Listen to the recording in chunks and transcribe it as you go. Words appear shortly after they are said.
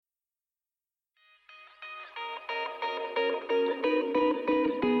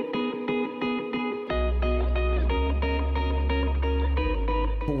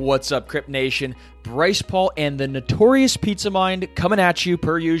What's up, Crypt Nation? Bryce Paul and the Notorious Pizza Mind coming at you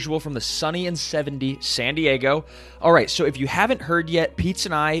per usual from the sunny and 70 San Diego. All right, so if you haven't heard yet, Pete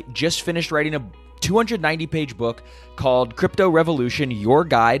and I just finished writing a 290-page book called Crypto Revolution, Your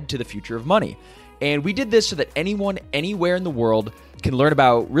Guide to the Future of Money. And we did this so that anyone, anywhere in the world can learn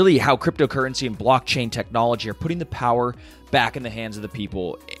about really how cryptocurrency and blockchain technology are putting the power back in the hands of the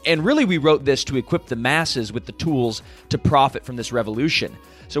people. And really, we wrote this to equip the masses with the tools to profit from this revolution.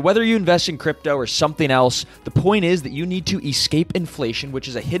 So whether you invest in crypto or something else, the point is that you need to escape inflation, which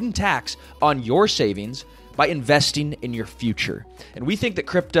is a hidden tax on your savings, by investing in your future. And we think that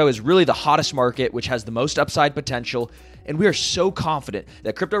crypto is really the hottest market, which has the most upside potential. And we are so confident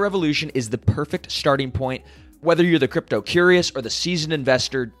that Crypto Revolution is the perfect starting point, whether you're the crypto curious or the seasoned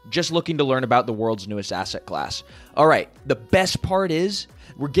investor just looking to learn about the world's newest asset class. All right, the best part is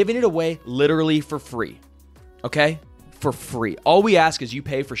we're giving it away literally for free, okay? For free. All we ask is you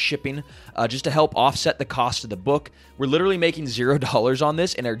pay for shipping just to help offset the cost of the book. We're literally making $0 on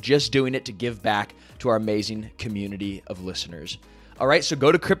this and are just doing it to give back to our amazing community of listeners. All right, so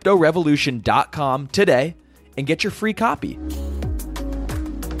go to cryptorevolution.com today and get your free copy.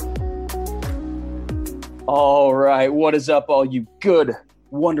 All right, what is up, all you good,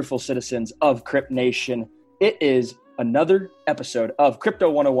 wonderful citizens of Crypt Nation? It is another episode of Crypto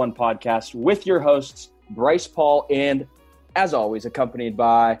 101 podcast with your hosts, Bryce Paul, and as always, accompanied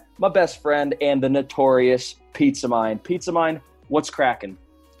by my best friend and the notorious Pizza Mind. Pizza Mind, what's cracking?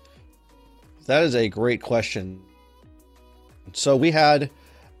 That is a great question. So we had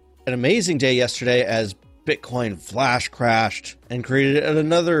an amazing day yesterday as Bitcoin flash crashed and created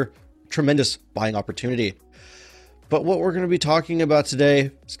another tremendous buying opportunity. But what we're going to be talking about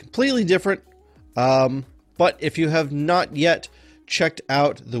today is completely different. But if you have not yet checked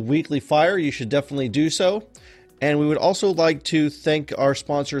out the weekly fire, you should definitely do so. And we would also like to thank our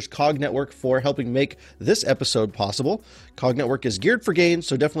sponsors, Cog Network, for helping make this episode possible. Cog Network is geared for gains,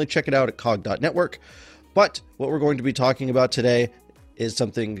 so definitely check it out at cog.network. But what we're going to be talking about today is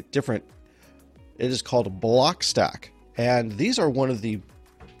something different. It is called Blockstack. And these are one of the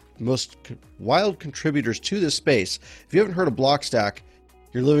most wild contributors to this space. If you haven't heard of Blockstack,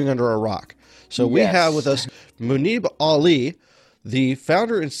 you're living under a rock. So we have with us Muneeb Ali, the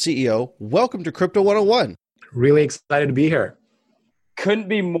founder and CEO. Welcome to Crypto 101. Really excited to be here. Couldn't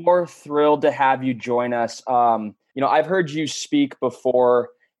be more thrilled to have you join us. I've heard you speak before,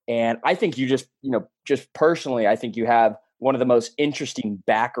 and I think you just personally, I think you have one of the most interesting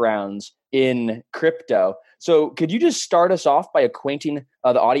backgrounds in crypto. So could you just start us off by acquainting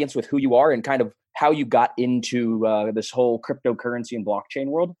the audience with who you are and kind of how you got into this whole cryptocurrency and blockchain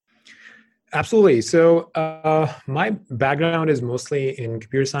world? Absolutely. So my background is mostly in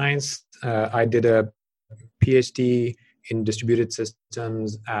computer science. I did a PhD in distributed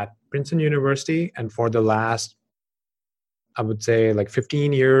systems at Princeton University. And for the last, I would say, like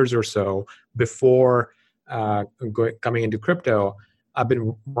 15 years or so before coming into crypto, I've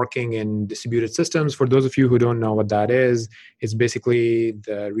been working in distributed systems. For those of you who don't know what that is, it's basically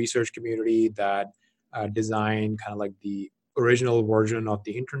the research community that designed kind of like the original version of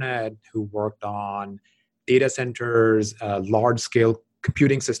the internet, who worked on data centers, large-scale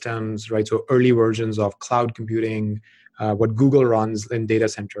computing systems, right? So early versions of cloud computing, what Google runs in data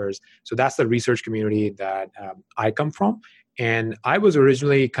centers. So that's the research community that I come from. And I was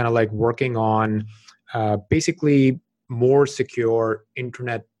originally kind of like working on basically more secure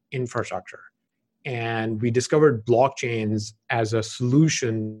internet infrastructure. And we discovered blockchains as a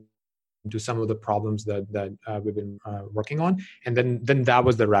solution to some of the problems that we've been working on. And then that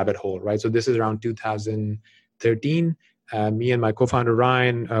was the rabbit hole, right? So this is around 2013. Me and my co-founder,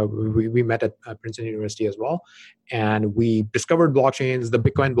 Ryan, we met at Princeton University as well. And we discovered blockchains, the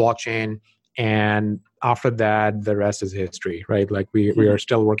Bitcoin blockchain. And after that, the rest is history, right? Like we are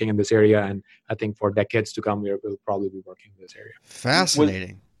still working in this area. And I think for decades to come, we'll probably be working in this area.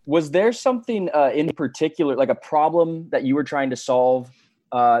 Fascinating. Was there something in particular, like a problem that you were trying to solve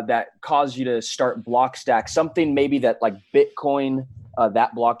that caused you to start Blockstack? Something maybe that like Bitcoin,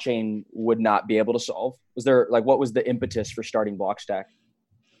 that blockchain would not be able to solve? Was there what was the impetus for starting Blockstack?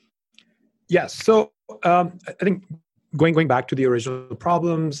 Yes. So I think going back to the original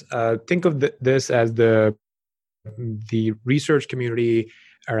problems, think of this as the research community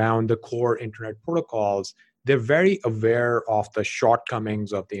around the core internet protocols. They're very aware of the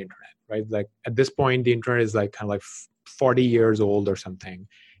shortcomings of the internet, right? Like at this point, the internet is like kind of like 40 years old or something.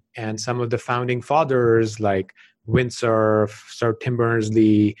 And some of the founding fathers like Windsurf, Sir Tim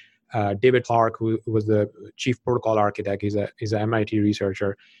Berners-Lee, David Clark, who was the chief protocol architect, he's an MIT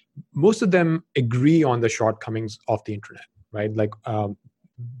researcher. Most of them agree on the shortcomings of the internet, right? Like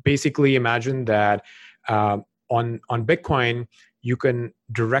basically imagine that on Bitcoin, you can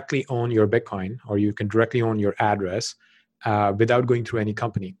directly own your Bitcoin, or you can directly own your address without going through any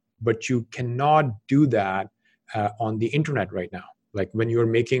company. But you cannot do that on the internet right now. Like when you're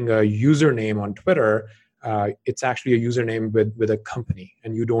making a username on Twitter, it's actually a username with a company,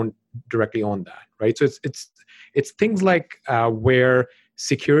 and you don't directly own that, right? So it's things like where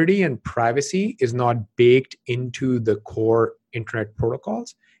security and privacy is not baked into the core internet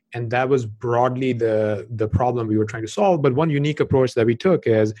protocols. And that was broadly the problem we were trying to solve. But one unique approach that we took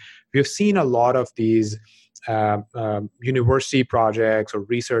is we've seen a lot of these university projects or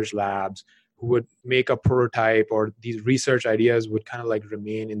research labs who would make a prototype, or these research ideas would kind of like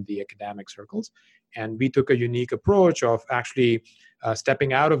remain in the academic circles. And we took a unique approach of actually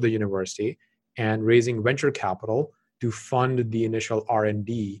stepping out of the university and raising venture capital to fund the initial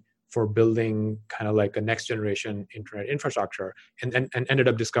R&D for building kind of like a next generation internet infrastructure, and ended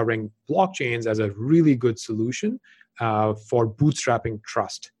up discovering blockchains as a really good solution for bootstrapping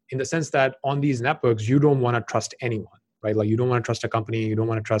trust, in the sense that on these networks, you don't want to trust anyone, right? Like you don't want to trust a company, you don't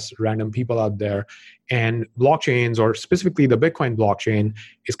want to trust random people out there. And blockchains, or specifically the Bitcoin blockchain,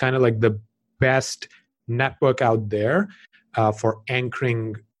 is kind of like the best network out there for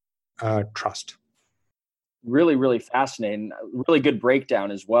anchoring trust. Really, really fascinating. Really good breakdown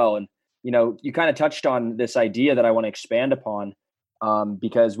as well. And, you kind of touched on this idea that I want to expand upon,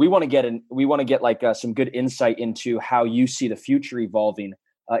 because we want to get like some good insight into how you see the future evolving.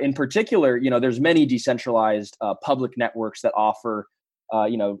 In particular, there's many decentralized public networks that offer,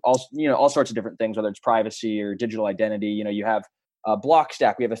 all sorts of different things, whether it's privacy or digital identity. You have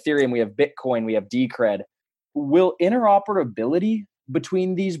Blockstack, we have Ethereum, we have Bitcoin, we have Decred. Will interoperability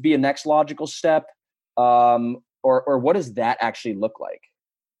between these be a next logical step? Or what does that actually look like?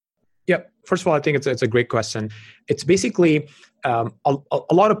 Yeah, first of all, I think it's a great question. It's basically a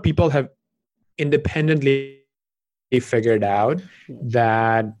lot of people have independently figured out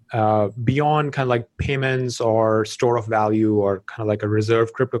that beyond kind of like payments or store of value, or kind of like a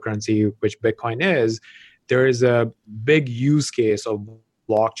reserve cryptocurrency, which Bitcoin is, there is a big use case of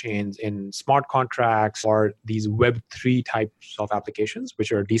blockchains in smart contracts or these Web3 types of applications,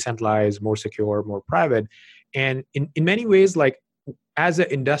 which are decentralized, more secure, more private. And in many ways, like as an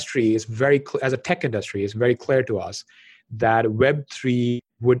industry, as a tech industry, it's very clear to us that Web3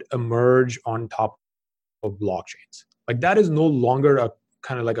 would emerge on top of blockchains. Like that is no longer a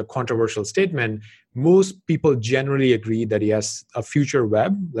kind of like a controversial statement. Most people generally agree that yes, a future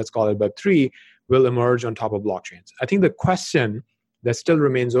web, let's call it Web3, will emerge on top of blockchains. I think the question that still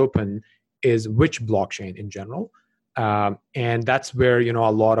remains open is which blockchain in general. And that's where, a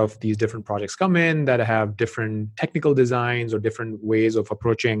lot of these different projects come in that have different technical designs or different ways of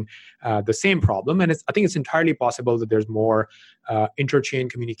approaching the same problem. And I think it's entirely possible that there's more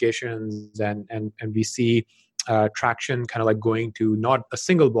interchain communications, and we see traction kind of like going to not a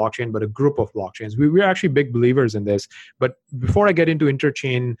single blockchain, but a group of blockchains. We're actually big believers in this. But before I get into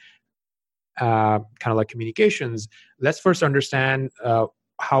interchain kind of like communications, let's first understand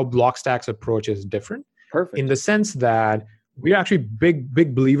how Blockstack's approach is different. Perfect. In the sense that we're actually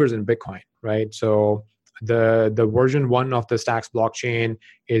big believers in Bitcoin, right? So the version 1 of the Stacks blockchain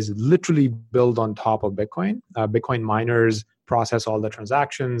is literally built on top of Bitcoin. Bitcoin miners process all the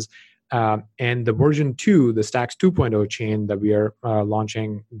transactions. And the version 2, the Stacks 2.0 chain that we are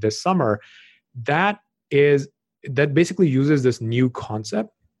launching this summer, that basically uses this new concept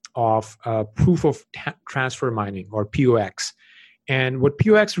of proof of transfer mining, or POX. And what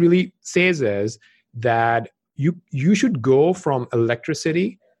POX really says is that you should go from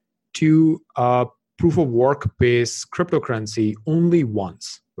electricity to a proof of work based cryptocurrency only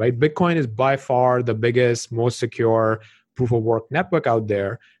once, right? Bitcoin is by far the biggest, most secure proof of work network out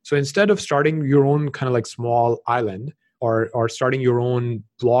there. So instead of starting your own kind of like small island, or starting your own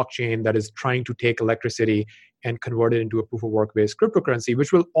blockchain that is trying to take electricity and convert it into a proof of work based cryptocurrency,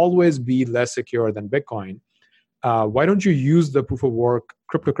 which will always be less secure than Bitcoin, why don't you use the proof of work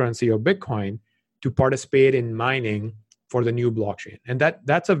cryptocurrency of Bitcoin to participate in mining for the new blockchain? And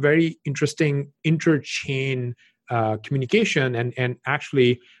that's a very interesting interchain communication, and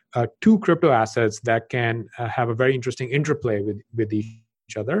actually two crypto assets that can have a very interesting interplay with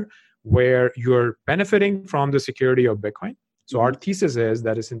each other, where you're benefiting from the security of Bitcoin. So our thesis is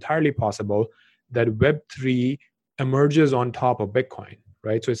that it's entirely possible that Web3 emerges on top of Bitcoin,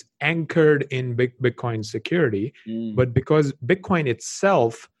 right? So it's anchored in Bitcoin security, but because Bitcoin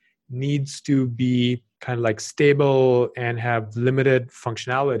itself needs to be kind of like stable and have limited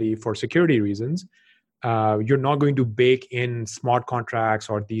functionality for security reasons, you're not going to bake in smart contracts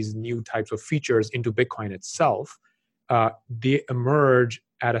or these new types of features into Bitcoin itself. they emerge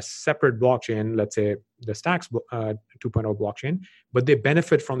at a separate blockchain, let's say the Stacks 2.0 blockchain, but they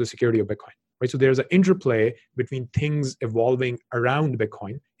benefit from the security of Bitcoin. Right? So there's an interplay between things evolving around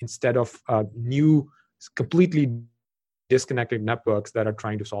Bitcoin instead of new, completely disconnected networks that are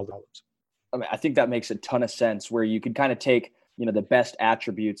trying to solve problems. I mean, I think that makes a ton of sense, where you could kind of take, the best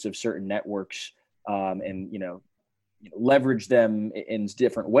attributes of certain networks and, leverage them in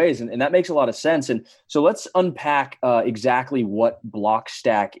different ways. And that makes a lot of sense. And so let's unpack exactly what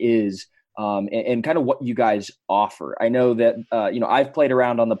Blockstack is and kind of what you guys offer. I know that, I've played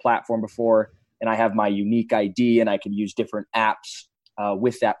around on the platform before, and I have my unique ID, and I can use different apps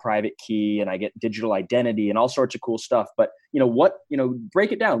with that private key, and I get digital identity and all sorts of cool stuff. But,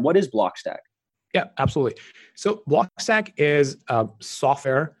 break it down. What is Blockstack? Yeah, absolutely. So Blockstack is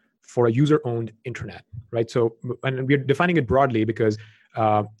software for a user-owned internet, right? So, and we're defining it broadly because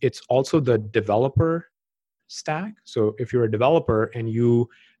it's also the developer stack. So if you're a developer and you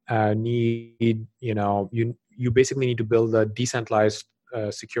need, you basically need to build a decentralized,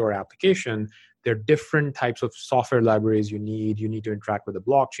 secure application, there are different types of software libraries you need. You need to interact with the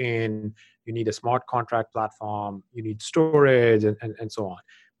blockchain. You need a smart contract platform. You need storage and so on.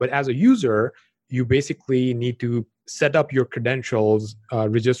 But as a user, you basically need to set up your credentials,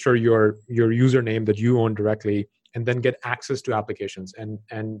 register your username that you own directly, and then get access to applications.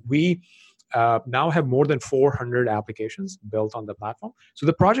 And we now have more than 400 applications built on the platform. So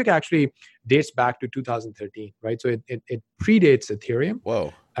the project actually dates back to 2013, right? So it predates Ethereum.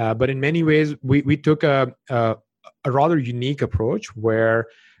 Whoa. But in many ways, we took a rather unique approach where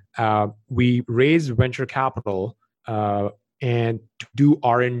we raised venture capital and to do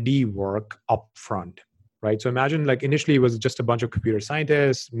R&D work up front, right? So imagine like initially it was just a bunch of computer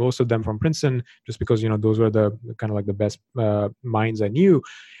scientists, most of them from Princeton, just because, those were the kind of like the best minds I knew,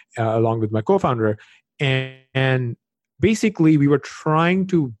 along with my co-founder. And basically we were trying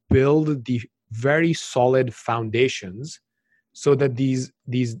to build the very solid foundations so that these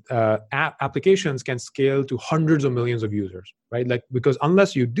applications can scale to hundreds of millions of users, right? Like, because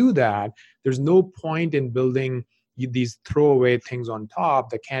unless you do that, there's no point in building these throwaway things on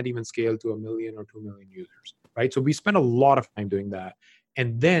top that can't even scale to 1 million or 2 million users, right? So we spent a lot of time doing that.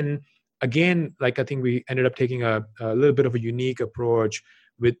 And then again, like I think we ended up taking a little bit of a unique approach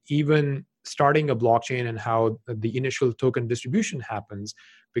with even starting a blockchain and how the initial token distribution happens,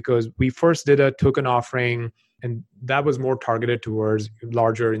 because we first did a token offering and that was more targeted towards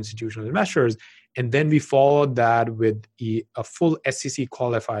larger institutional investors. And then we followed that with a full SEC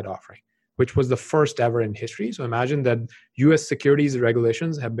qualified offering, which was the first ever in history. So imagine that US securities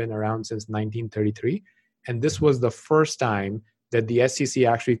regulations have been around since 1933. And this was the first time that the SEC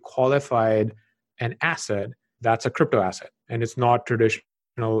actually qualified an asset that's a crypto asset. And it's not traditional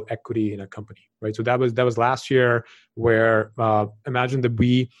equity in a company, right? So that was last year, where imagine that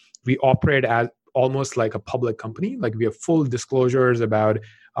we operate as almost like a public company. Like we have full disclosures about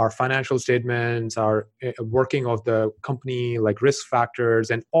our financial statements, our working of the company, like risk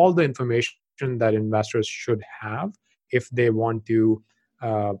factors, and all the information that investors should have if they want to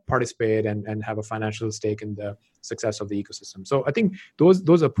participate and have a financial stake in the success of the ecosystem. So I think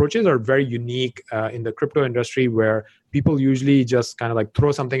those approaches are very unique in the crypto industry, where people usually just kind of like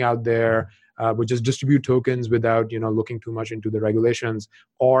throw something out there, would just distribute tokens without looking too much into the regulations,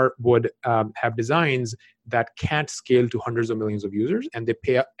 or would have designs that can't scale to hundreds of millions of users, and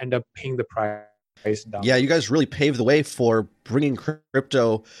they end up paying the price down. Yeah, you guys really paved the way for bringing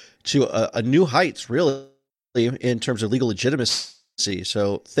crypto to a new heights, really, in terms of legal legitimacy.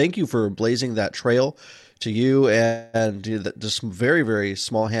 So thank you for blazing that trail, to you and just very, very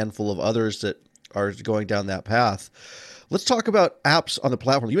small handful of others that are going down that path. Let's talk about apps on the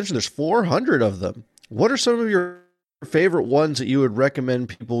platform. You mentioned there's 400 of them. What are some of your favorite ones that you would recommend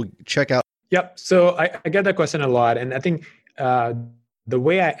people check out? Yep. So I get that question a lot. And I think the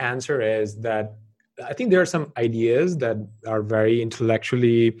way I answer is that I think there are some ideas that are very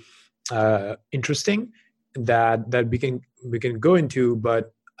intellectually interesting that we can go into.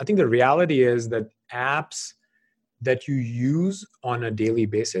 But I think the reality is that apps that you use on a daily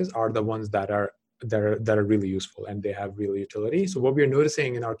basis are the ones that are really useful and they have real utility. So what we're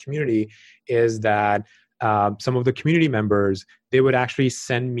noticing in our community is that some of the community members, they would actually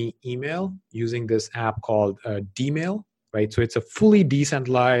send me email using this app called Dmail, right? So it's a fully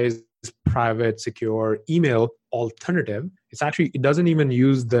decentralized, private, secure email alternative. It doesn't even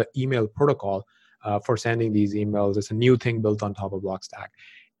use the email protocol for sending these emails. It's a new thing built on top of Blockstack.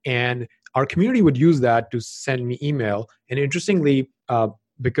 And our community would use that to send me email. And interestingly,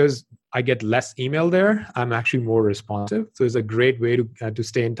 because I get less email there, I'm actually more responsive. So it's a great way to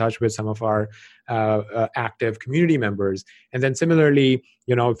stay in touch with some of our active community members. And then similarly,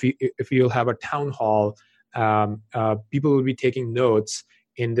 if you'll have a town hall, people will be taking notes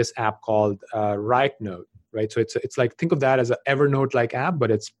in this app called RiotNote, right? So it's like, think of that as an Evernote-like app,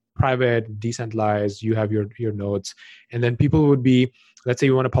 but it's private, decentralized. You have your notes, and then people would be, let's say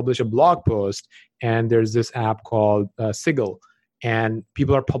you want to publish a blog post, and there's this app called Sigil, and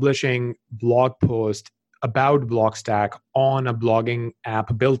people are publishing blog posts about Blockstack on a blogging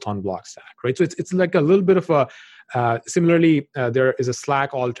app built on Blockstack, right? So it's like a little bit of a similarly, there is a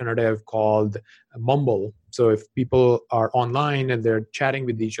Slack alternative called Mumble. So if people are online and they're chatting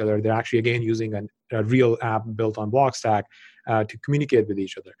with each other, they're actually, again, using a real app built on Blockstack to communicate with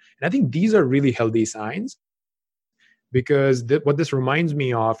each other. And I think these are really healthy signs, because what this reminds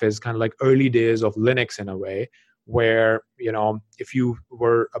me of is kind of like early days of Linux in a way, where, if you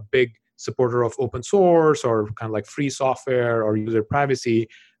were a big supporter of open source or kind of like free software or user privacy,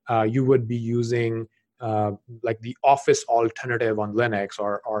 you would be using like the Office alternative on Linux,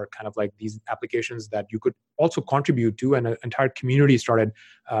 or kind of like these applications that you could also contribute to, and an entire community started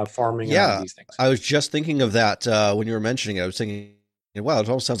forming around these things. I was just thinking of that when you were mentioning it. I was thinking, wow, it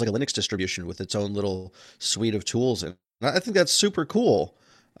almost sounds like a Linux distribution with its own little suite of tools. And I think that's super cool.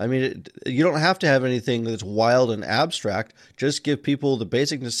 I mean, you don't have to have anything that's wild and abstract. Just give people the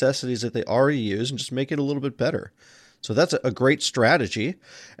basic necessities that they already use and just make it a little bit better. So that's a great strategy.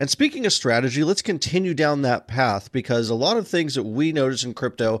 And speaking of strategy, let's continue down that path, because a lot of things that we notice in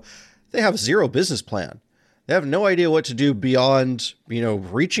crypto, they have zero business plan. They have no idea what to do beyond,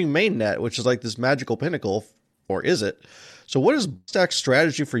 reaching mainnet, which is like this magical pinnacle, or is it? So what is Blockstack's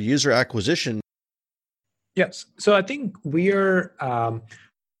strategy for user acquisition? Yes. So I think we are,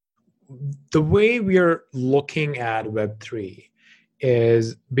 the way we are looking at Web3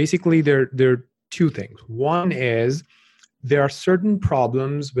 is basically there are two things. One is there are certain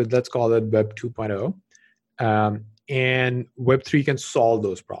problems with, let's call it Web 2.0, and Web3 can solve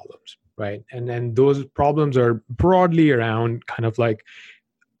those problems, right? And then those problems are broadly around kind of like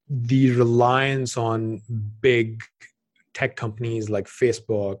the reliance on big tech companies like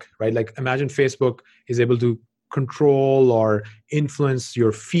Facebook, right? Like imagine Facebook is able to control or influence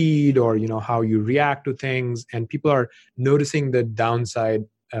your feed, or how you react to things, and people are noticing the downside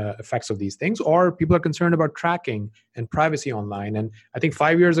effects of these things, or people are concerned about tracking and privacy online. And I think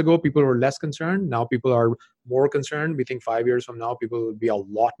 5 years ago, people were less concerned. Now people are more concerned. We think 5 years from now, people will be a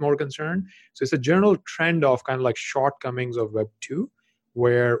lot more concerned. So it's a general trend of kind of like shortcomings of Web 2,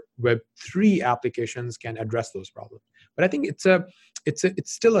 where Web 3 applications can address those problems. But I think it's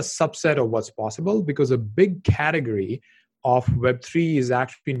still a subset of what's possible, because a big category of Web 3 is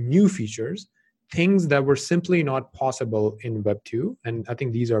actually new features, things that were simply not possible in Web 2. And I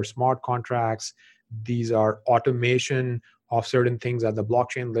think these are smart contracts. These are automation of certain things at the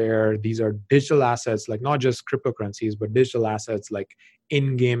blockchain layer. These are digital assets, like not just cryptocurrencies, but digital assets like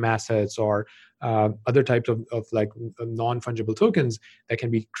in-game assets, or other types of like non-fungible tokens that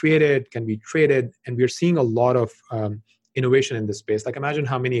can be created, can be traded. And we're seeing a lot of innovation in this space. Like imagine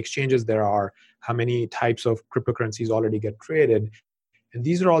how many exchanges there are, how many types of cryptocurrencies already get created. And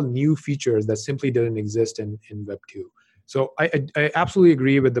these are all new features that simply didn't exist in Web 2. So I absolutely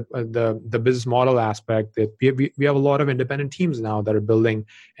agree with the business model aspect, that we have a lot of independent teams now that are building,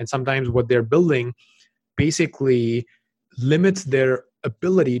 and sometimes what they're building basically limits their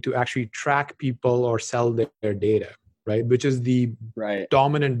ability to actually track people or sell their data, right? Which is the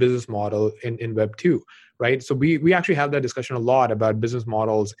dominant business model in Web 2, right? So we actually have that discussion a lot about business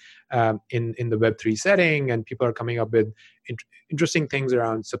models in the Web 3 setting, and people are coming up with interesting things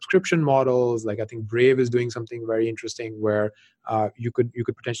around subscription models. Like I think Brave is doing something very interesting where you could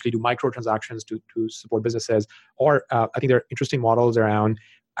potentially do microtransactions to support businesses. Or I think there are interesting models around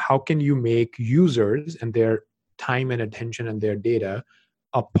how can you make users and their time and attention and their data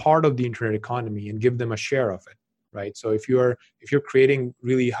a part of the internet economy and give them a share of it, right? So if you're creating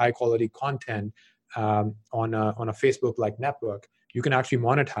really high quality content on a Facebook-like network, you can actually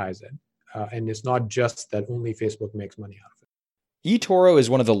monetize it, and it's not just that only Facebook makes money out of it. eToro is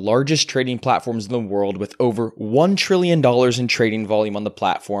one of the largest trading platforms in the world, with over $1 trillion in trading volume on the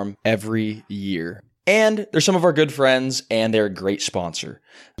platform every year. And they're some of our good friends, and they're a great sponsor.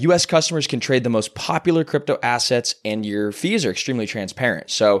 US customers can trade the most popular crypto assets, and your fees are extremely transparent.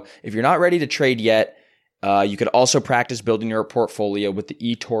 So if you're not ready to trade yet, you could also practice building your portfolio with the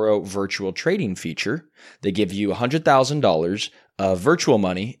eToro virtual trading feature. They give you $100,000 of virtual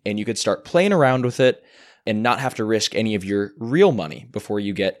money, and you could start playing around with it. and not have to risk any of your real money before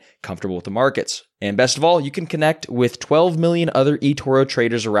you get comfortable with the markets. And best of all, you can connect with 12 million other eToro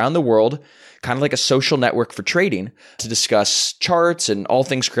traders around the world, kind of like a social network for trading, to discuss charts and all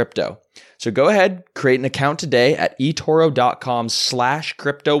things crypto. So go ahead, create an account today at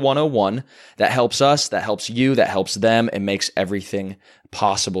etoro.com/crypto101. That helps us, that helps you, that helps them, and makes everything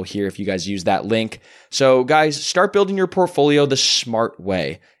possible here if you guys use that link. So guys, start building your portfolio the smart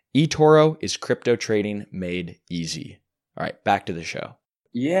way. eToro is crypto trading made easy. All right, back to the show.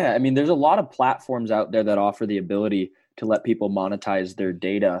 Yeah, I mean, there's a lot of platforms out there that offer the ability to let people monetize their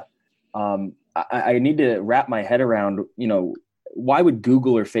data. I need to wrap my head around, why would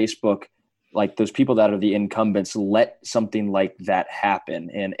Google or Facebook, like those people that are the incumbents, let something like that happen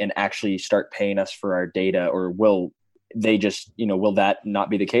and actually start paying us for our data? Or will they just, will that not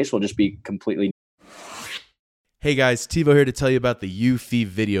be the case? We'll just be completely. Hey guys, Tivo here to tell you about the Eufy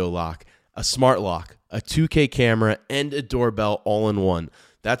Video Lock, a smart lock, a 2K camera, and a doorbell all in one.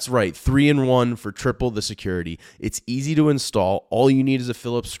 That's right, 3-in-1 for triple the security. It's easy to install. All you need is a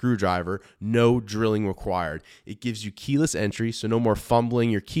Phillips screwdriver. No drilling required. It gives you keyless entry, so no more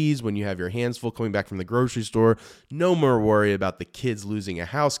fumbling your keys when you have your hands full coming back from the grocery store. No more worry about the kids losing a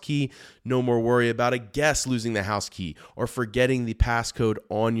house key. No more worry about a guest losing the house key or forgetting the passcode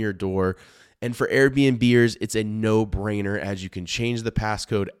on your door. And for Airbnbers, it's a no-brainer as you can change the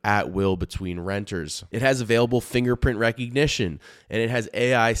passcode at will between renters. It has available fingerprint recognition, and it has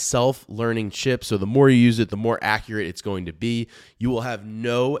AI self-learning chips, so the more you use it, the more accurate it's going to be. You will have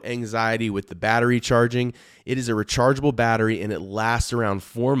no anxiety with the battery charging. It is a rechargeable battery, and it lasts around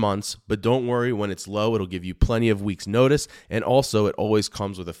 4 months, but don't worry, when it's low, it'll give you plenty of weeks' notice, and also it always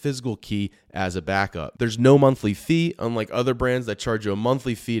comes with a physical key as a backup. There's no monthly fee, unlike other brands that charge you a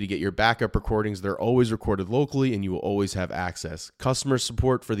monthly fee to get your backup recordings. They're always recorded locally, and you will always have access. Customer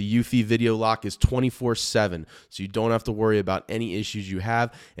support for the Eufy Video Lock is 24/7, so you don't have to worry about any issues you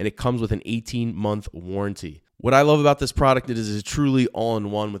have, and it comes with an 18-month warranty. What I love about this product is it's truly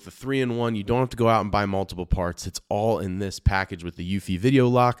all-in-one. With the 3-in-1, you don't have to go out and buy multiple parts. It's all in this package with the Eufy Video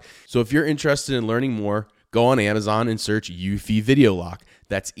Lock. So if you're interested in learning more, go on Amazon and search Eufy Video Lock.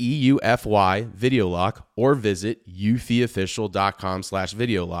 That's EUFY Video Lock, or visit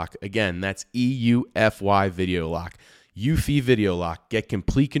eufyofficial.com/video lock. Again, that's EUFY Video Lock. Eufy Video Lock. Get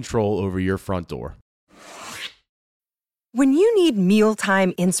complete control over your front door. When you need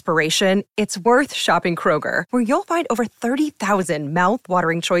mealtime inspiration, it's worth shopping Kroger, where you'll find over 30,000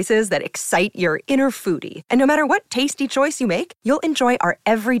 mouth-watering choices that excite your inner foodie. And no matter what tasty choice you make, you'll enjoy our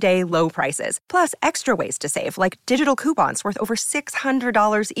everyday low prices, plus extra ways to save, like digital coupons worth over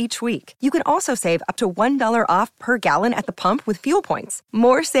 $600 each week. You can also save up to $1 off per gallon at the pump with fuel points.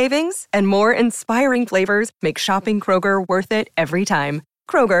 More savings and more inspiring flavors make shopping Kroger worth it every time.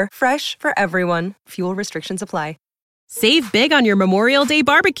 Kroger, fresh for everyone. Fuel restrictions apply. Save big on your Memorial Day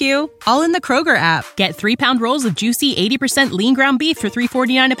barbecue, all in the Kroger app. Get 3-pound rolls of juicy 80% lean ground beef for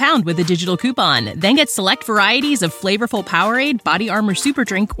 $3.49 a pound with a digital coupon. Then get select varieties of flavorful Powerade, Body Armor Super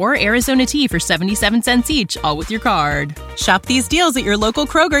Drink, or Arizona tea for 77 cents each, all with your card. Shop these deals at your local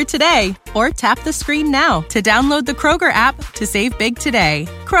Kroger today, or tap the screen now to download the Kroger app to save big today.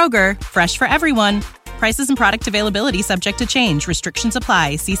 Kroger, fresh for everyone. Prices and product availability subject to change. Restrictions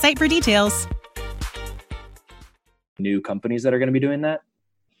apply. See site for details. New companies that are going to be doing that?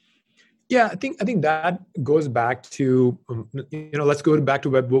 Yeah, I think that goes back to let's go back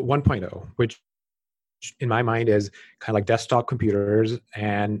to Web 1.0, which in my mind is kind of like desktop computers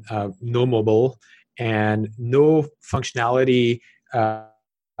and no mobile and no functionality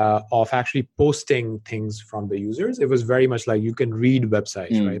of actually posting things from the users. It was very much like you can read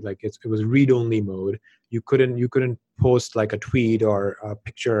websites, right? Like it was read-only mode. You couldn't post like a tweet or a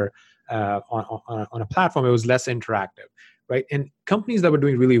picture on a platform. It was less interactive, right? And companies that were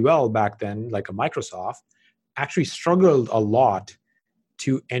doing really well back then, like a Microsoft, actually struggled a lot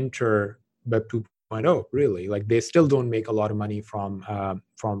to enter Web 2.0. Really, like they still don't make a lot of money from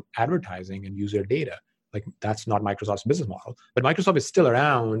advertising and user data. Like that's not Microsoft's business model. But Microsoft is still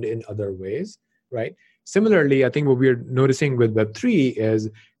around in other ways, right? Similarly, I think what we're noticing with Web3 is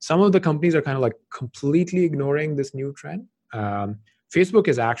some of the companies are kind of like completely ignoring this new trend. Facebook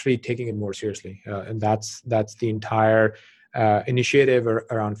is actually taking it more seriously, and that's the entire initiative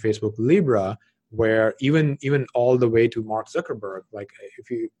around Facebook Libra, where even all the way to Mark Zuckerberg. Like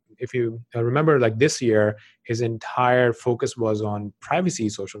if you remember, like this year, his entire focus was on privacy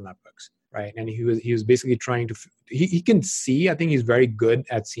social networks, right? And he was basically trying to he can see. I think he's very good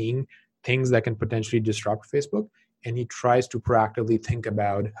at seeing things that can potentially disrupt Facebook. And he tries to proactively think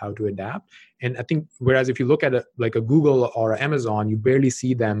about how to adapt. And I think, whereas if you look at like a Google or Amazon, you barely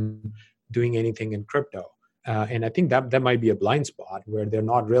see them doing anything in crypto. And I think that might be a blind spot where they're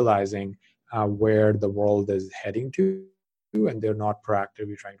not realizing where the world is heading to, and they're not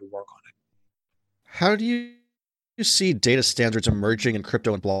proactively trying to work on it. How do you see data standards emerging in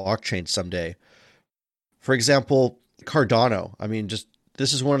crypto and blockchain someday? For example, Cardano. I mean,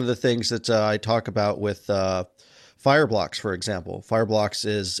 this is one of the things that I talk about with Fireblocks, for example. Fireblocks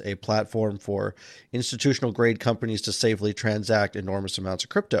is a platform for institutional grade companies to safely transact enormous amounts of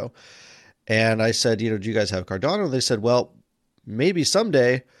crypto. And I said, do you guys have Cardano? They said, well, maybe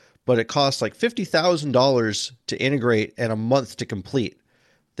someday, but it costs like $50,000 to integrate and a month to complete.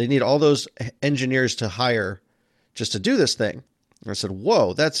 They need all those engineers to hire just to do this thing. And I said,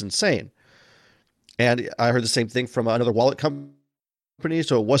 whoa, that's insane. And I heard the same thing from another wallet company.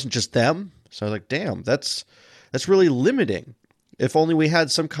 So it wasn't just them. So I was like, damn, that's really limiting. If only we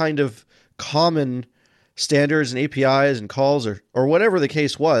had some kind of common standards and APIs and calls or whatever the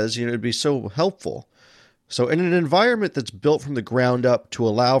case was, it'd be so helpful. So in an environment that's built from the ground up to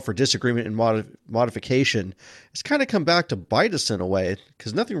allow for disagreement and modification, it's kind of come back to bite us in a way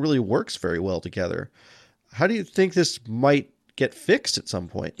because nothing really works very well together. How do you think this might get fixed at some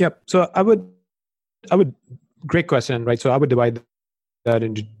point? Yep. So I would, great question, right? So I would divide that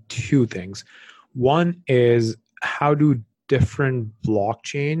into two things. One is how do different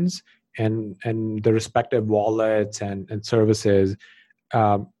blockchains and the respective wallets and services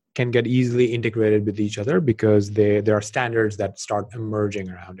can get easily integrated with each other because there are standards that start emerging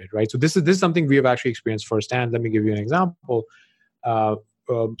around it, right? So this is something we have actually experienced firsthand. Let me give you an example.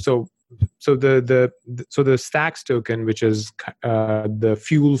 So the Stacks token, which is the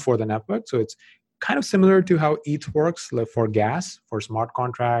fuel for the network, so it's kind of similar to how ETH works for gas, for smart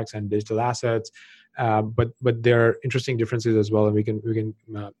contracts and digital assets. But there are interesting differences as well, and we can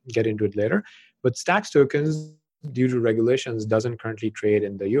get into it later. But Stacks tokens, due to regulations, doesn't currently trade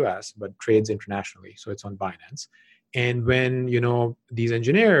in the US, but trades internationally. So it's on Binance. And when these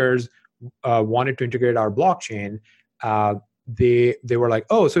engineers wanted to integrate our blockchain, they were like,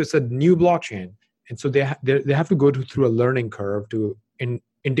 oh, so it's a new blockchain, and so they have to go through a learning curve to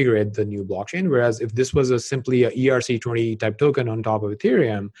integrate the new blockchain. Whereas if this was simply a ERC20 type token on top of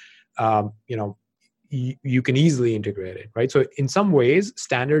Ethereum, you can easily integrate it, right? So in some ways,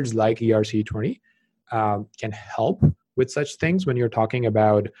 standards like ERC20 can help with such things when you're talking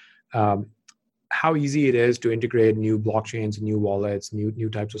about how easy it is to integrate new blockchains, new wallets, new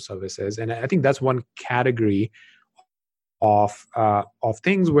types of services. And I think that's one category of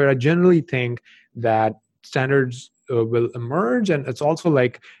things where I generally think that standards will emerge. And it's also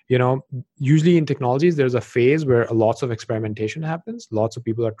like, usually in technologies, there's a phase where lots of experimentation happens. Lots of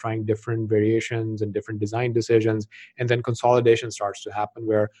people are trying different variations and different design decisions. And then consolidation starts to happen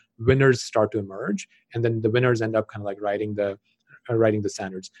where winners start to emerge. And then the winners end up kind of like writing the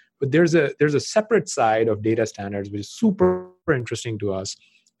standards. But there's a separate side of data standards, which is super interesting to us,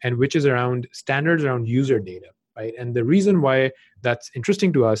 and which is around standards around user data, right? And the reason why that's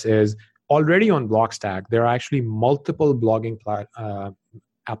interesting to us is already on Blockstack, there are actually multiple blogging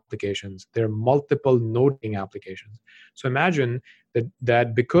applications. There are multiple noting applications. So imagine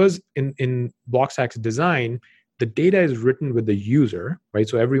that because in Blockstack's design, the data is written with the user, right?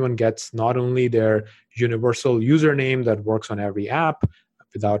 So everyone gets not only their universal username that works on every app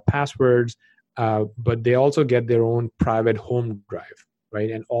without passwords, but they also get their own private home drive,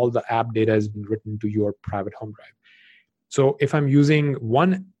 right? And all the app data is written to your private home drive. So if I'm using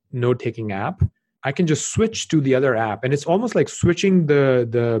one note-taking app, I can just switch to the other app, and it's almost like switching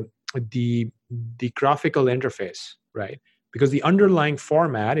the graphical interface, right? Because the underlying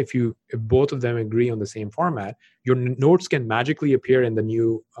format, if both of them agree on the same format, your notes can magically appear in the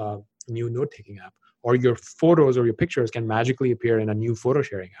new note-taking app, or your photos or your pictures can magically appear in a new photo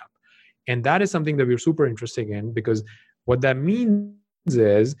sharing app. And that is something that we're super interested in, because what that means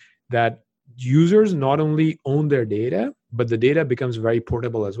is that users not only own their data, but the data becomes very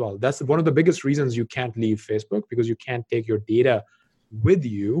portable as well. That's one of the biggest reasons you can't leave Facebook, because you can't take your data with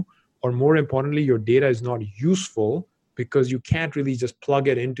you, or more importantly, your data is not useful because you can't really just plug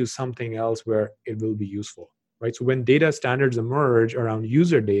it into something else where it will be useful, right? So when data standards emerge around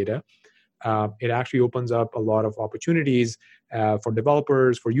user data, it actually opens up a lot of opportunities for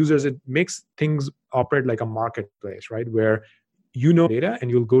developers, for users. It makes things operate like a marketplace, right? Where data,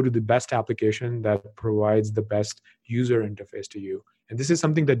 and you'll go to the best application that provides the best user interface to you. And this is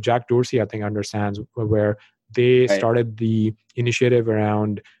something that Jack Dorsey, I think, understands, where they started the initiative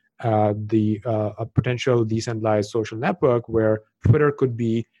around a potential decentralized social network where Twitter could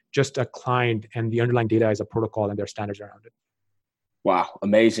be just a client and the underlying data is a protocol and there are standards around it. Wow,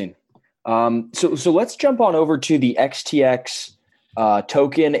 amazing. So let's jump on over to the XTX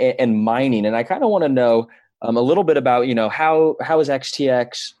token and mining. And I kind of want to know a little bit about, how is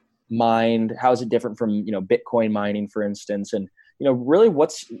XTX mined? How is it different from, Bitcoin mining, for instance? And, really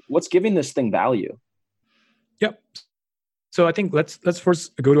what's giving this thing value? Yep. So I think let's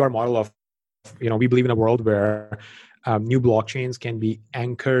first go to our model of, we believe in a world where new blockchains can be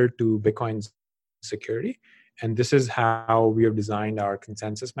anchored to Bitcoin's security. And this is how we have designed our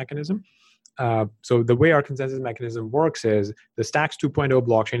consensus mechanism. So the way our consensus mechanism works is the Stacks 2.0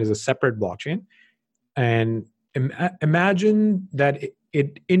 blockchain is a separate blockchain. And imagine that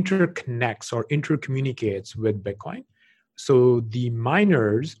it interconnects or intercommunicates with Bitcoin. So the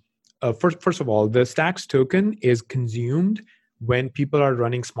miners, first of all, the Stacks token is consumed when people are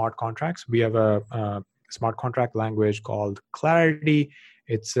running smart contracts. We have a smart contract language called Clarity.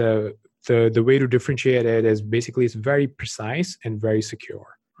 It's the way to differentiate it is basically it's very precise and very secure,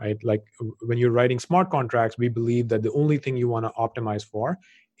 right? Like when you're writing smart contracts, we believe that the only thing you want to optimize for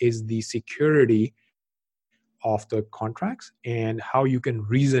is the security of the contracts and how you can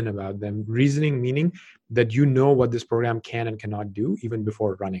reason about them. Reasoning meaning that you know what this program can and cannot do even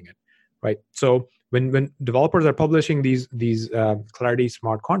before running it, right? So when developers are publishing these Clarity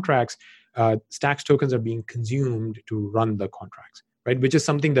smart contracts, Stacks tokens are being consumed to run the contracts, right? Which is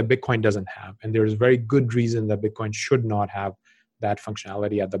something that Bitcoin doesn't have, and there is very good reason that Bitcoin should not have that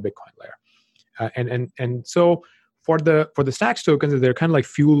functionality at the Bitcoin layer. And so for the Stacks tokens, they're kind of like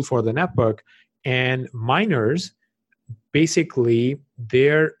fuel for the network. And miners, basically,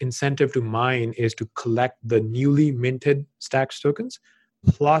 their incentive to mine is to collect the newly minted Stacks tokens,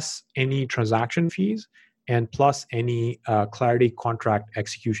 plus any transaction fees, and plus any Clarity contract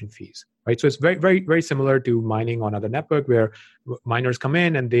execution fees, right? So it's very, very, very similar to mining on other network where miners come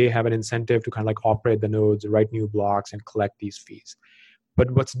in and they have an incentive to kind of like operate the nodes, write new blocks, and collect these fees.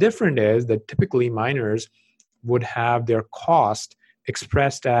 But what's different is that typically miners would have their cost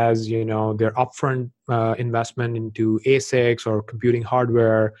expressed as, their upfront investment into ASICs or computing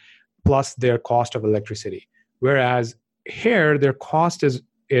hardware, plus their cost of electricity. Whereas here, their cost is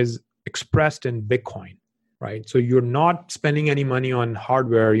expressed in Bitcoin, right? So you're not spending any money on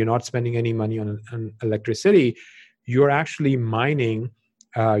hardware. You're not spending any money on electricity. You're actually mining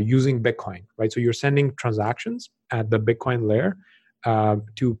using Bitcoin, right? So you're sending transactions at the Bitcoin layer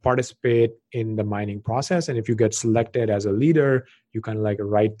to participate in the mining process. And if you get selected as a leader, you kind of like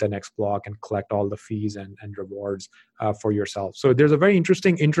write the next block and collect all the fees and rewards for yourself. So there's a very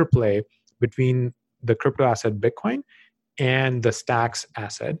interesting interplay between the crypto asset Bitcoin and the Stacks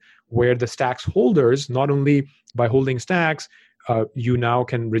asset, where the Stacks holders, not only by holding Stacks, you now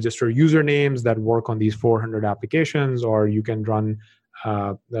can register usernames that work on these 400 applications, or you can run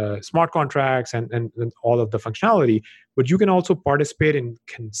the smart contracts and all of the functionality, but you can also participate in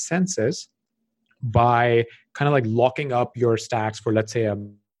consensus by kind of like locking up your Stacks for, let's say,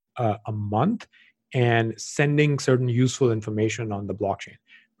 a month and sending certain useful information on the blockchain,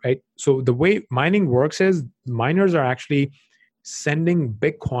 right? So the way mining works is miners are actually sending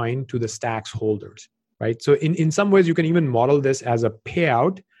Bitcoin to the Stacks holders, right? So in some ways, you can even model this as a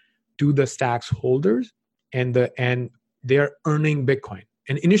payout to the Stacks holders, and they're earning Bitcoin.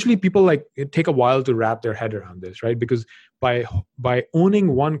 And initially, people it take a while to wrap their head around this, right? Because by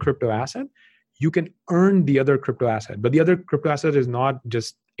owning one crypto asset, you can earn the other crypto asset. But the other crypto asset is not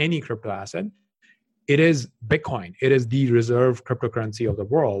just any crypto asset. It is Bitcoin. It is the reserve cryptocurrency of the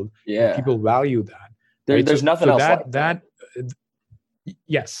world. Yeah. And people value that. There's nothing else like that.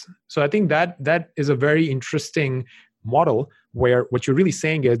 Yes. So I think that is a very interesting model where what you're really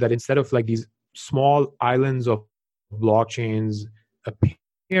saying is that instead of like these small islands of blockchains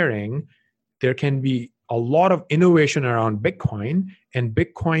appearing, there can be a lot of innovation around Bitcoin, and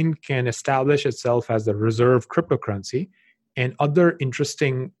Bitcoin can establish itself as the reserve cryptocurrency, and other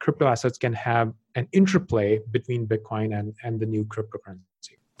interesting crypto assets can have an interplay between Bitcoin and the new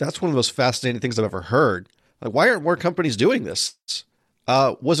cryptocurrency. That's one of the most fascinating things I've ever heard. Like, why aren't more companies doing this?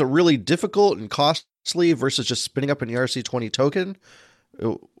 Was it really difficult and costly versus just spinning up an ERC20 token?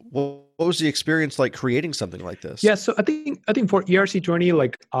 What was the experience like creating something like this? Yeah, so I think for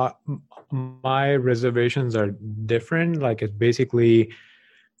ERC20, my reservations are different. Like, it's basically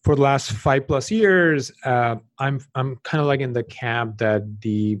for the last 5+ years, I'm kind of like in the camp that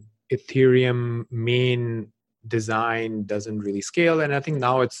the Ethereum main design doesn't really scale, and I think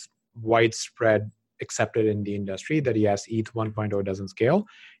now it's widespread accepted in the industry that yes, ETH 1.0 doesn't scale,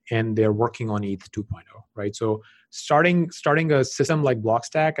 and they're working on ETH 2.0, right? So starting a system like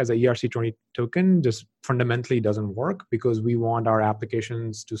Blockstack as a ERC20 token just fundamentally doesn't work, because we want our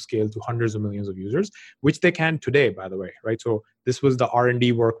applications to scale to hundreds of millions of users, which they can today, by the way, right? So this was the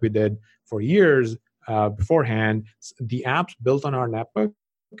R&D work we did for years beforehand, the apps built on our network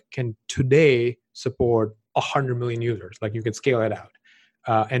can today support 100 million users. Like you can scale it out.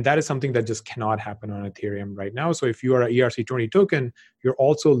 And that is something that just cannot happen on Ethereum right now. So if you are an ERC20 token, you're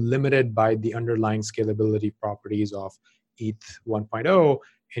also limited by the underlying scalability properties of ETH 1.0,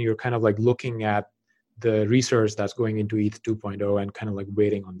 and you're kind of like looking at the research that's going into ETH 2.0 and kind of like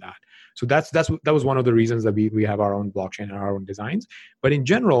waiting on that. So that was one of the reasons that we have our own blockchain and our own designs. But in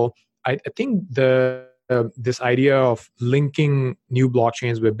general, I think this idea of linking new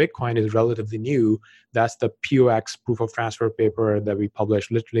blockchains with Bitcoin is relatively new. That's the POX proof of transfer paper that we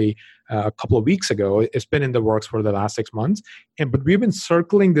published literally a couple of weeks ago. It's been in the works for the last 6 months, but we've been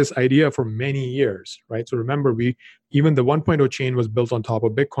circling this idea for many years, right? So remember, even the 1.0 chain was built on top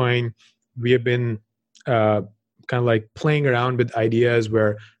of Bitcoin. We have been kind of like playing around with ideas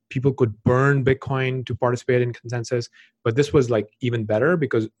where people could burn Bitcoin to participate in consensus, but this was like even better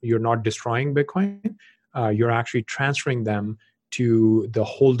because you're not destroying Bitcoin. You're actually transferring them to the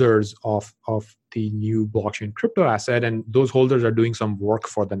holders of the new blockchain crypto asset, and those holders are doing some work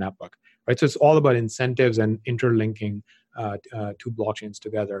for the network, right? So it's all about incentives and interlinking two blockchains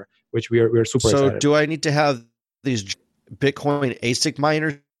together, which we're super excited. So do I need to have these Bitcoin ASIC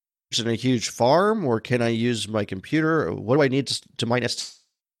miners in a huge farm, or can I use my computer? What do I need to mine?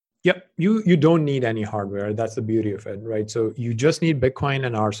 Yep, you don't need any hardware. That's the beauty of it, right? So you just need Bitcoin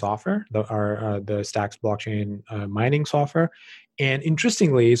and our software, the Stacks blockchain mining software. And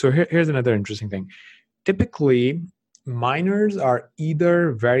interestingly, so here's another interesting thing. Typically, miners are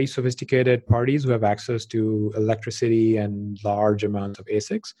either very sophisticated parties who have access to electricity and large amounts of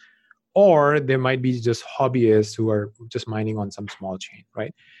ASICs, or they might be just hobbyists who are just mining on some small chain,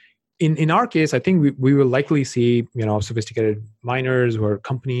 right? In our case, I think we will likely see sophisticated miners or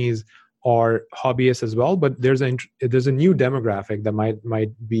companies or hobbyists as well. But there's a new demographic that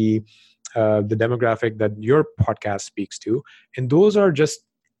might be the demographic that your podcast speaks to, and those are just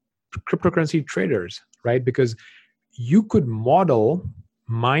cryptocurrency traders, right? Because you could model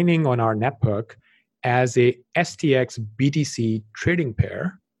mining on our network as a STX BTC trading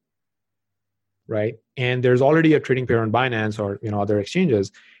pair, right? And there's already a trading pair on Binance or other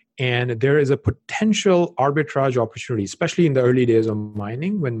exchanges. And there is a potential arbitrage opportunity, especially in the early days of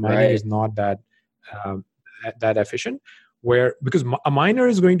mining, when mining is not that efficient. Because a miner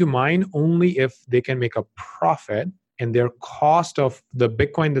is going to mine only if they can make a profit, and their cost of the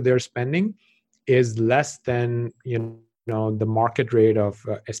Bitcoin that they're spending is less than the market rate of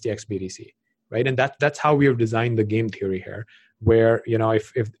STX BTC, right? And that's how we have designed the game theory here, where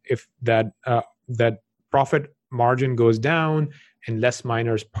if that profit margin goes down and less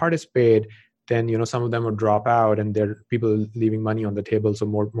miners participate, then some of them will drop out, and there are people leaving money on the table, so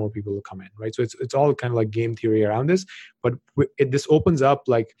more people will come in, right? So it's all kind of like game theory around this, but this opens up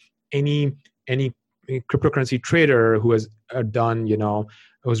like any cryptocurrency trader who has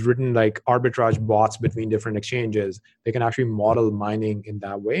who's written like arbitrage bots between different exchanges. They can actually model mining in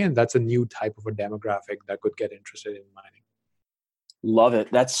that way, and that's a new type of a demographic that could get interested in mining. Love it.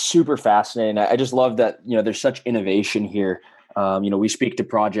 That's super fascinating. I just love that there's such innovation here. We speak to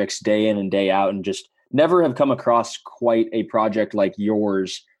projects day in and day out, and just never have come across quite a project like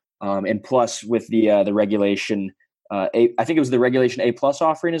yours. And plus, with the regulation, I think it was the regulation A+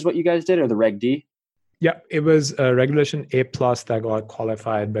 offering is what you guys did, or the Reg D. Yeah, it was regulation A+ that got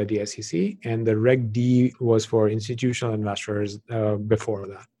qualified by the SEC, and the Reg D was for institutional investors before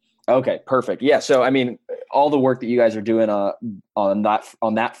that. Okay, perfect. Yeah, so I mean, all the work that you guys are doing on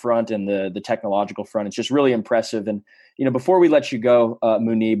that front and the technological front, it's just really impressive. And before we let you go,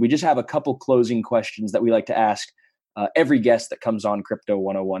 Muneeb, we just have a couple closing questions that we like to ask every guest that comes on Crypto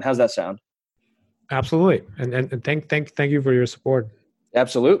 101. How's that sound? Absolutely, and thank you for your support.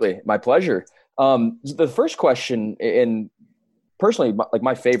 Absolutely, my pleasure. The first question, and personally, like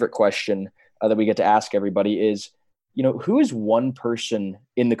my favorite question that we get to ask everybody is, who is one person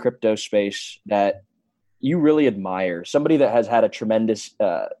in the crypto space that you really admire? Somebody that has had a tremendous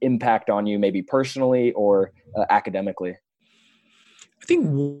impact on you, maybe personally or academically. I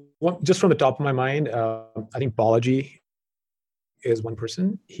think just from the top of my mind, I think Balaji is one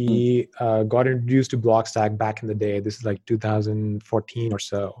person. He got introduced to Blockstack back in the day. This is like 2014 or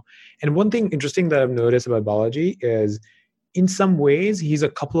so. And one thing interesting that I've noticed about Balaji is, in some ways, he's a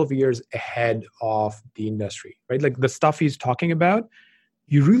couple of years ahead of the industry, right? Like the stuff he's talking about,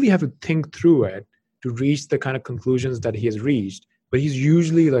 you really have to think through it to reach the kind of conclusions that he has reached. But he's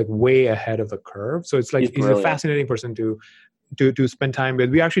usually like way ahead of the curve. So it's like he's a fascinating person to to spend time with.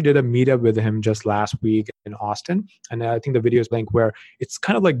 We actually did a meetup with him just last week in Austin, and I think the video is linked, where it's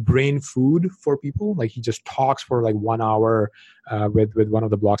kind of like brain food for people. Like he just talks for like 1 hour with one of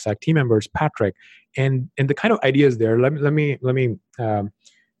the Blockstack team members, Patrick, and the kind of ideas there. Let me.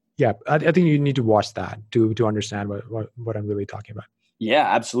 I think you need to watch that to understand what I'm really talking about. Yeah,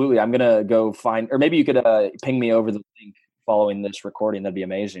 absolutely. I'm gonna go find, or maybe you could ping me over the link following this recording. That'd be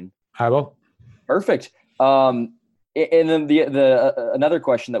amazing. I will. Perfect. And then the another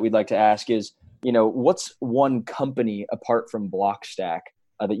question that we'd like to ask is, what's one company apart from Blockstack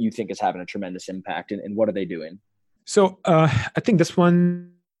that you think is having a tremendous impact, and what are they doing? So I think this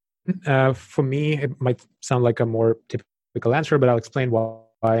one, for me, it might sound like a more typical answer, but I'll explain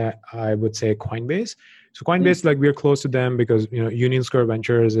why I would say Coinbase. So Coinbase, like we're close to them because Union Square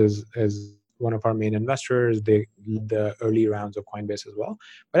Ventures is one of our main investors. They lead the early rounds of Coinbase as well.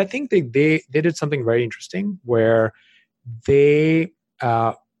 But I think they did something very interesting where they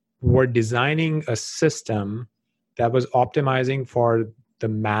were designing a system that was optimizing for the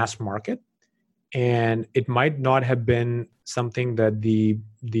mass market. And it might not have been something that the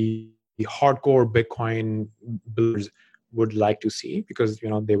hardcore Bitcoin builders would like to see, because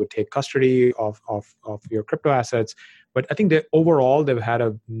they would take custody of your crypto assets. But I think that overall they've had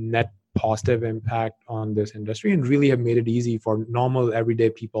a net positive impact on this industry and really have made it easy for normal everyday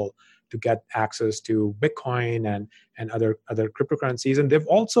people to get access to Bitcoin and other cryptocurrencies. And they've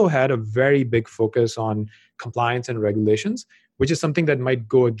also had a very big focus on compliance and regulations, which is something that might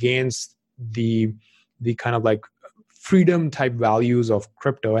go against the kind of like freedom type values of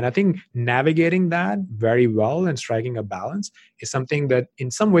crypto. And I think navigating that very well and striking a balance is something that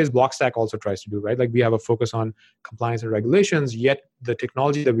in some ways Blockstack also tries to do, right? Like we have a focus on compliance and regulations, yet the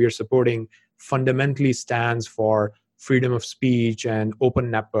technology that we are supporting fundamentally stands for freedom of speech and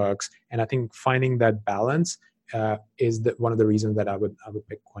open networks. And I think finding that balance is one of the reasons that I would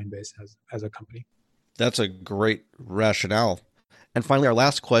pick Coinbase as a company. That's a great rationale. And finally, our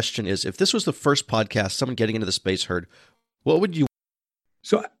last question is, if this was the first podcast someone getting into the space heard, what would you?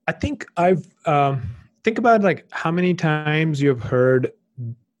 So I think I've think about like how many times you've heard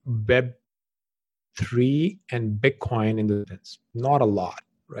Web3 and Bitcoin in the sense. Not a lot,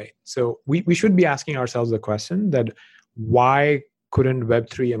 right? So we should be asking ourselves the question that why couldn't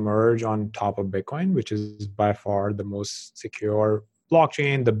Web3 emerge on top of Bitcoin, which is by far the most secure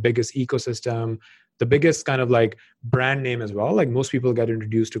blockchain, the biggest ecosystem, the biggest kind of like brand name as well. Like most people get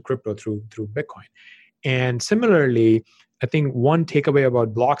introduced to crypto through Bitcoin. And similarly, I think one takeaway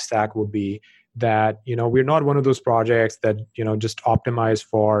about Blockstack would be that, we're not one of those projects that, just optimize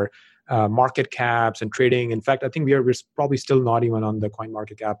for market caps and trading. In fact, I think we're probably still not even on the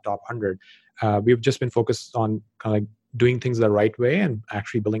CoinMarketCap top 100. We've just been focused on kind of like doing things the right way and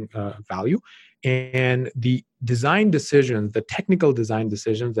actually building value. And the design decisions, the technical design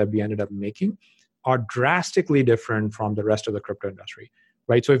decisions that we ended up making are drastically different from the rest of the crypto industry,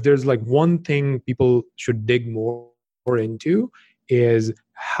 right? So if there's like one thing people should dig more into is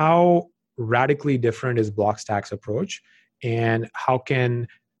how radically different is Blockstack's approach, and how can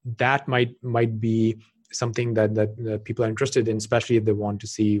that might be something that people are interested in, especially if they want to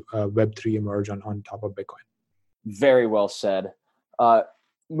see Web3 emerge on top of Bitcoin. Very well said.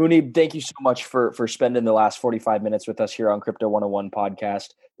 Muneeb, thank you so much for spending the last 45 minutes with us here on Crypto 101 podcast.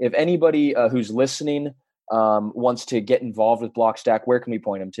 If anybody who's listening wants to get involved with Blockstack, where can we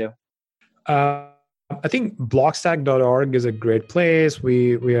point them to? I think blockstack.org is a great place.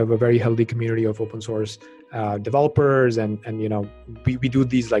 We have a very healthy community of open source developers, and we do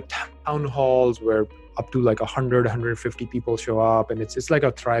these like town halls where up to like 100, 150 people show up, and it's like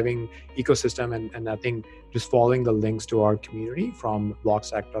a thriving ecosystem. And I think just following the links to our community from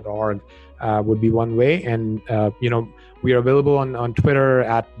blockstack.org would be one way. And we are available on Twitter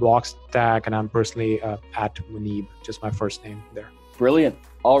at Blockstack, and I'm personally at Muneeb, just my first name there. Brilliant.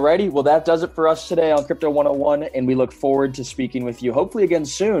 Alrighty, well that does it for us today on Crypto 101, and we look forward to speaking with you hopefully again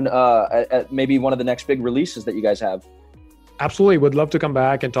soon at maybe one of the next big releases that you guys have. Absolutely. Would love to come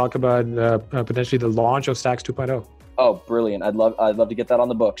back and talk about potentially the launch of Stacks 2.0. Oh, brilliant. I'd love to get that on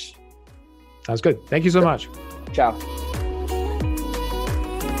the books. Sounds good. Thank you so much. Ciao.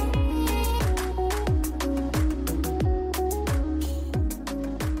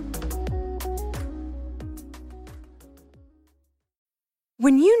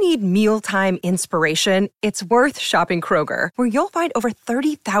 When you need mealtime inspiration, it's worth shopping Kroger, where you'll find over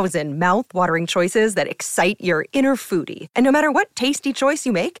 30,000 mouth-watering choices that excite your inner foodie. And no matter what tasty choice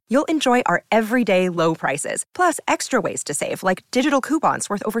you make, you'll enjoy our everyday low prices, plus extra ways to save, like digital coupons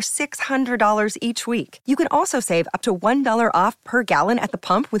worth over $600 each week. You can also save up to $1 off per gallon at the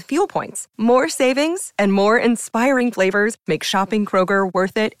pump with fuel points. More savings and more inspiring flavors make shopping Kroger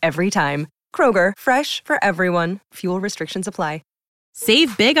worth it every time. Kroger, fresh for everyone. Fuel restrictions apply.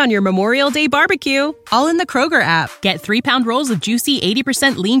 Save big on your Memorial Day barbecue, all in the Kroger app. Get 3-pound rolls of juicy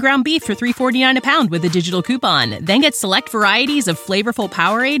 80% lean ground beef for $3.49 a pound with a digital coupon. Then get select varieties of flavorful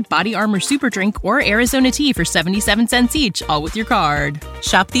Powerade, Body Armor Super Drink, or Arizona tea for 77 cents each, all with your card.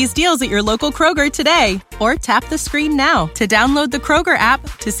 Shop these deals at your local Kroger today, or tap the screen now to download the Kroger app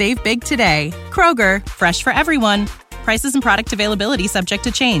to save big today. Kroger, fresh for everyone. Prices and product availability subject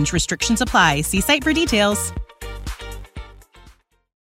to change. Restrictions apply. See site for details.